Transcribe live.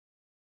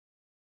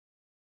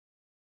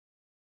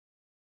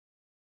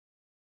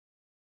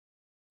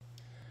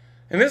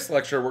In this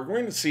lecture, we're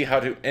going to see how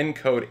to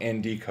encode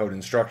and decode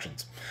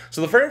instructions.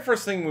 So the very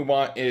first thing we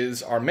want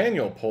is our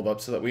manual pulled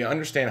up so that we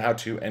understand how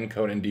to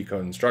encode and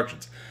decode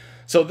instructions.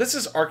 So this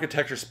is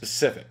architecture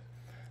specific.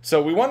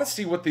 So we want to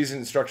see what these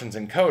instructions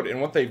encode,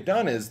 and what they've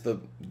done is the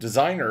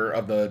designer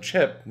of the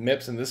chip,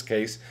 MIPS in this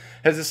case,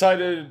 has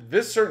decided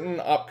this certain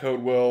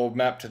opcode will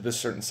map to this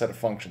certain set of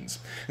functions.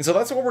 And so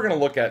that's what we're going to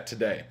look at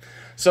today.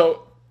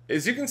 So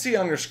as you can see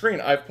on your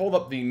screen, I've pulled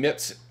up the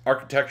MIPS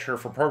Architecture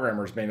for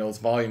Programmers Manual, it's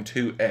Volume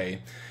 2A.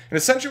 And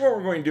essentially what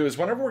we're going to do is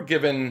whenever we're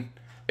given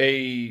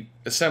a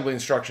assembly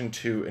instruction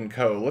to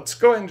encode, let's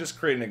go ahead and just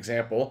create an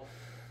example,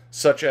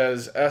 such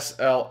as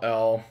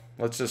SLL,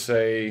 let's just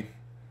say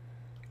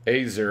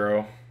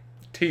A0,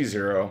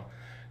 T0,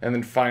 and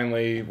then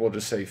finally we'll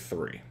just say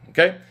 3,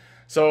 okay?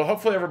 So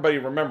hopefully everybody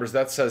remembers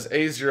that says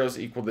A0 is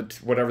equal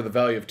to whatever the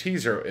value of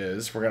T0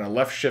 is. We're going to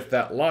left shift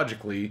that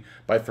logically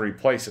by 3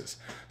 places.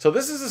 So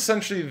this is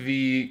essentially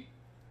the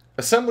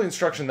assembly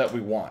instruction that we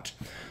want.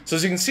 So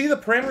as you can see, the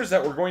parameters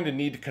that we're going to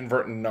need to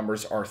convert into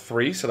numbers are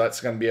 3. So that's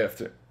going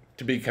to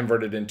be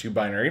converted into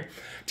binary.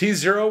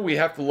 T0, we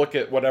have to look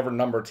at whatever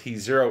number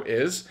T0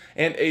 is,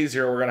 and A0,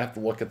 we're going to have to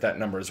look at that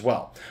number as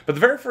well. But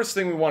the very first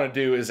thing we want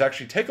to do is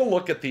actually take a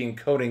look at the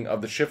encoding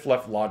of the shift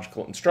left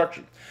logical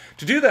instruction.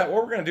 To do that,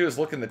 what we're going to do is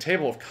look in the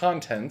table of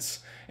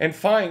contents and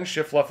find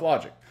shift left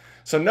logic.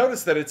 So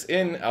notice that it's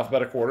in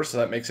alphabetical order, so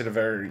that makes it a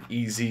very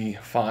easy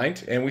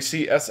find. And we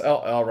see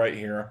SLL right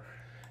here,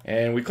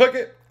 and we click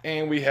it,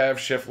 and we have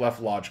shift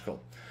left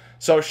logical.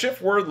 So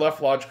shift word left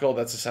logical,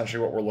 that's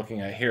essentially what we're looking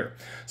at here.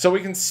 So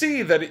we can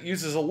see that it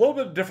uses a little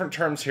bit of different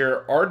terms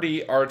here,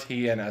 RD, RT,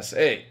 and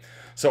SA.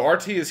 So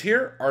RT is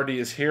here, RD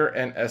is here,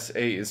 and SA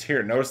is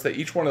here. Notice that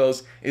each one of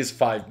those is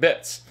 5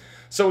 bits.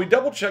 So we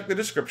double check the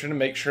description to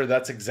make sure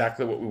that's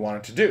exactly what we want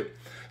it to do.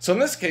 So in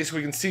this case,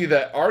 we can see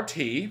that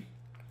RT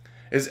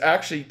is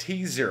actually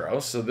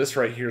T0, so this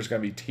right here is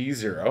going to be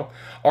T0.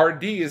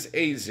 RD is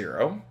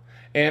A0,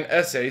 and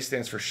SA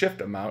stands for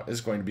shift amount,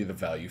 is going to be the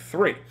value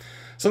 3.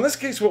 So in this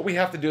case, what we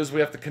have to do is we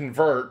have to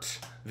convert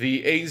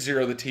the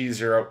A0, the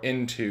T0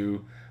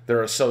 into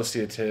their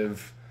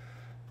associative,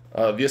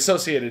 the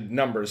associated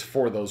numbers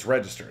for those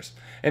registers.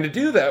 And to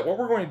do that, what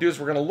we're going to do is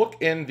we're going to look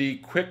in the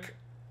quick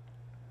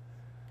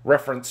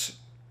reference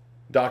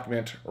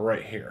document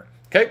right here.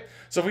 Okay,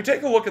 so if we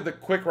take a look at the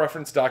quick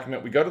reference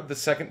document, we go to the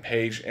second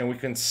page and we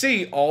can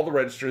see all the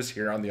registers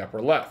here on the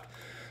upper left.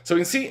 So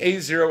we can see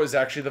A0 is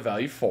actually the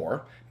value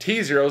 4,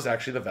 T0 is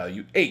actually the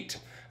value 8.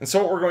 And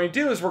so what we're going to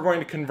do is we're going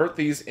to convert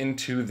these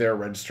into their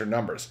register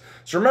numbers.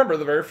 So remember,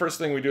 the very first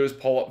thing we do is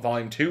pull up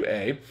volume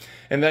 2A,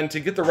 and then to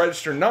get the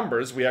register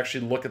numbers, we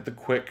actually look at the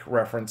quick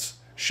reference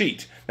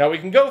sheet. Now we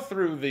can go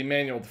through the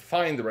manual to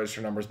find the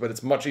register numbers, but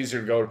it's much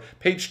easier to go to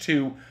page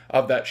 2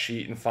 of that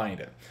sheet and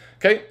find it.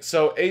 Okay,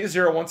 so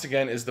A0 once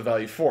again is the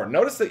value 4.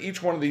 Notice that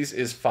each one of these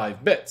is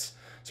 5 bits.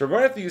 So we're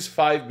going to have to use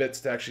 5 bits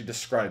to actually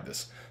describe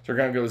this. So we're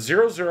going to go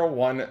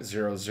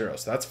 00100.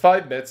 So that's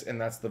 5 bits, and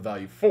that's the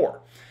value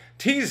 4.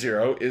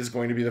 T0 is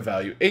going to be the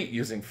value 8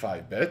 using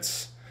 5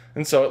 bits,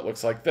 and so it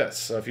looks like this.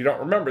 So if you don't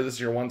remember, this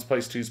is your 1's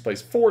place, 2's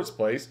place, 4's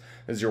place.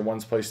 This is your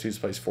 1's place, 2's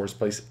place, 4's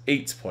place,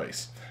 8's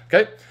place.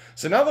 Okay,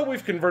 so now that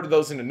we've converted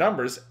those into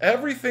numbers,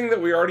 everything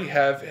that we already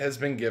have has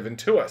been given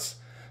to us.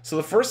 So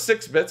the first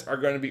 6 bits are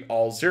going to be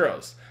all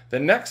zeros. The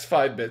next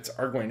 5 bits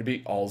are going to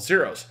be all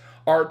zeros.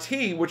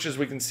 RT, which as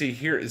we can see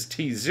here is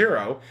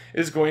T0,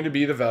 is going to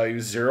be the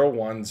value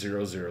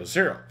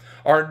 01000.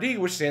 RD,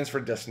 which stands for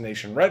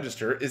destination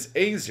register, is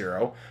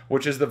A0,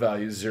 which is the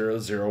value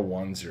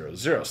 00100.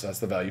 So that's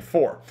the value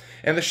 4.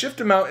 And the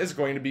shift amount is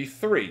going to be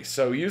 3.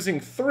 So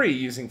using 3,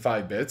 using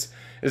 5 bits,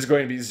 is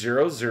going to be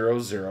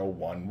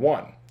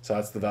 00011. So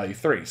that's the value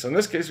 3. So in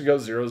this case, we go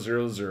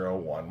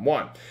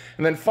 00011.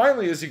 And then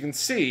finally, as you can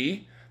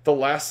see, the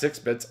last 6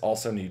 bits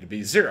also need to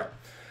be 0.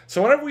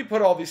 So whenever we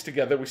put all these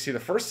together, we see the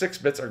first 6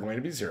 bits are going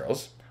to be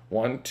zeros.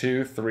 1,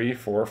 2, 3,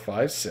 4,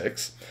 5,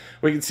 6.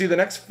 We can see the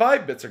next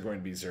 5 bits are going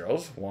to be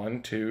zeros.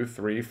 1, 2,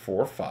 3,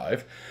 4,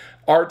 5.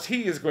 RT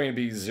is going to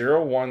be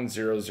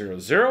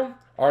 01000.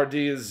 RD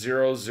is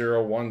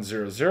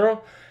 00100.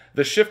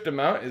 The shift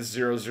amount is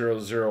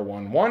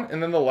 00011.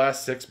 And then the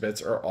last 6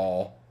 bits are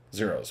all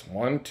zeros.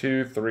 1,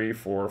 2, 3,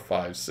 4,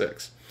 5,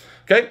 6.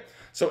 Okay?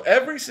 So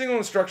every single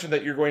instruction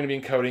that you're going to be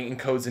encoding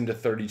encodes into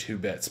 32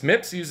 bits.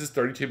 MIPS uses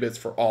 32 bits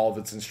for all of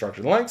its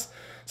instruction lengths,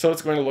 so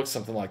it's going to look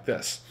something like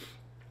this.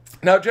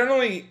 Now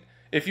generally,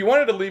 if you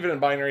wanted to leave it in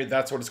binary,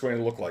 that's what it's going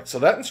to look like. So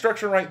that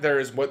instruction right there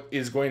is what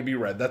is going to be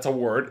read. That's a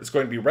word. It's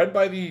going to be read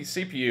by the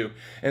CPU,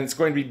 and it's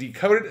going to be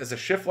decoded as a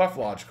shift left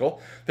logical.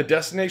 The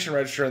destination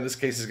register in this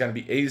case is going to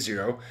be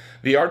A0.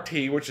 The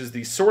RT, which is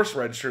the source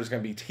register, is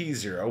going to be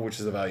T0, which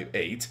is the value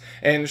 8.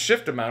 And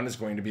shift amount is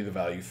going to be the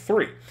value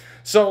 3.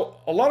 So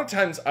a lot of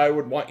times I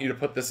would want you to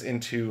put this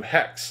into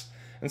hex.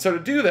 And so to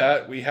do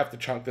that, we have to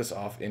chunk this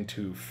off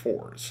into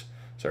 4s.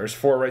 So there's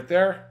 4 right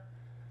there.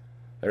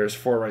 There's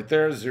 4 right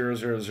there, 0,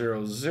 0,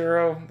 0,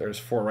 0. There's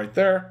 4 right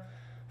there,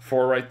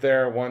 4 right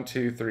there, 1,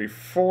 2, 3,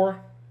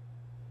 4.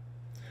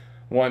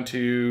 1,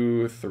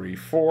 2, 3,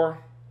 4.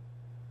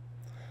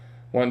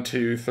 1,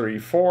 2, 3,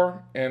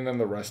 4, and then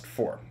the rest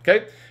 4.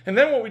 Okay? And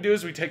then what we do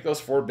is we take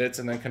those 4 bits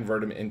and then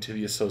convert them into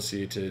the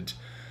associated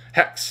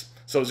hex.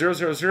 So 0,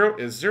 0, 0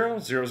 is 0,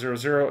 0, 0,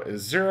 0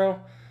 is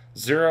 0,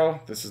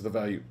 0, this is the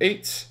value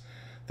 8,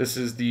 this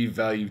is the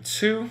value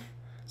 2,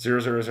 0,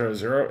 0, 0,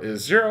 0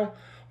 is 0,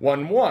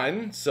 1,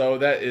 1, so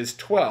that is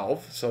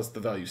 12, so that's the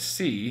value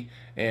C,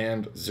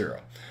 and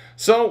 0.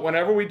 So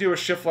whenever we do a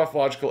shift left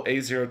logical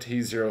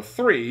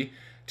A0T03,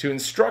 to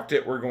instruct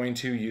it, we're going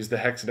to use the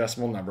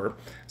hexadecimal number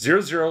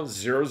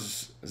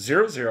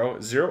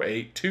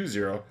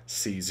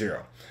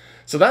 00000820C0.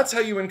 So that's how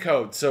you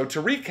encode. So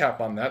to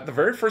recap on that, the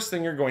very first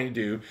thing you're going to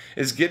do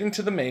is get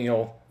into the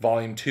manual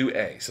volume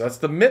 2A. So that's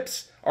the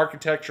MIPS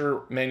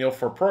architecture manual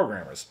for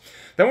programmers.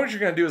 Then what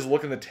you're going to do is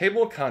look in the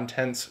table of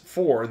contents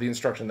for the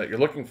instruction that you're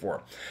looking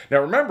for.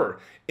 Now remember,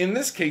 in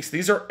this case,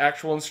 these are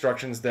actual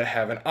instructions that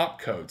have an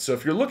opcode. So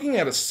if you're looking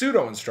at a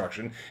pseudo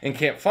instruction and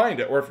can't find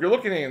it, or if you're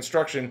looking at an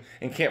instruction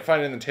and can't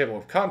find it in the table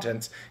of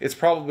contents, it's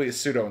probably a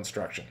pseudo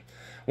instruction.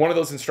 One of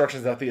those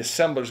instructions that the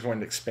assembler is going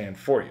to expand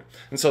for you.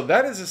 And so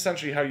that is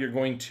essentially how you're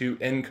going to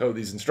encode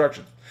these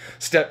instructions.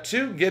 Step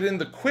 2, get in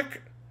the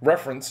quick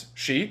reference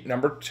sheet,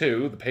 number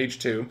 2, the page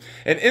 2,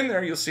 and in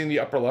there you'll see in the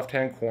upper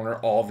left-hand corner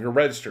all of your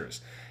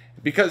registers.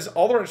 Because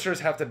all the registers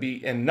have to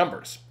be in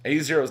numbers.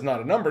 A0 is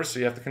not a number, so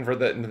you have to convert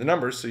that into the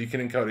numbers so you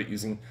can encode it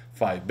using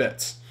 5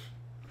 bits.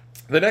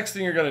 The next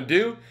thing you're going to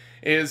do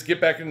is get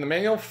back into the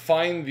manual,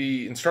 find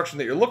the instruction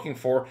that you're looking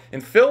for,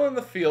 and fill in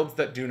the fields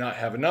that do not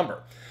have a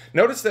number.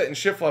 Notice that in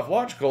shift left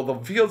logical, the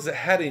fields that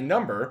had a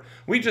number,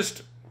 we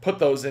just put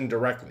those in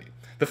directly.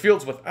 The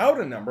fields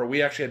without a number,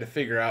 we actually had to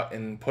figure out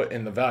and put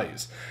in the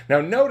values.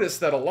 Now notice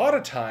that a lot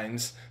of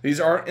times, these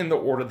aren't in the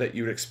order that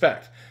you'd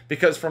expect.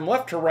 Because from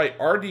left to right,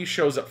 RD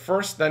shows up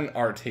first, then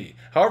RT.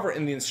 However,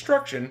 in the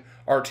instruction,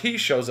 RT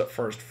shows up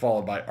first,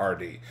 followed by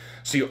RD.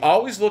 So you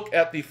always look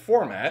at the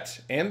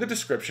format and the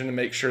description to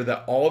make sure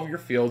that all of your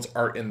fields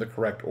are in the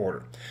correct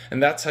order.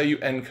 And that's how you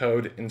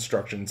encode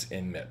instructions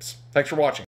in MIPS. Thanks for watching.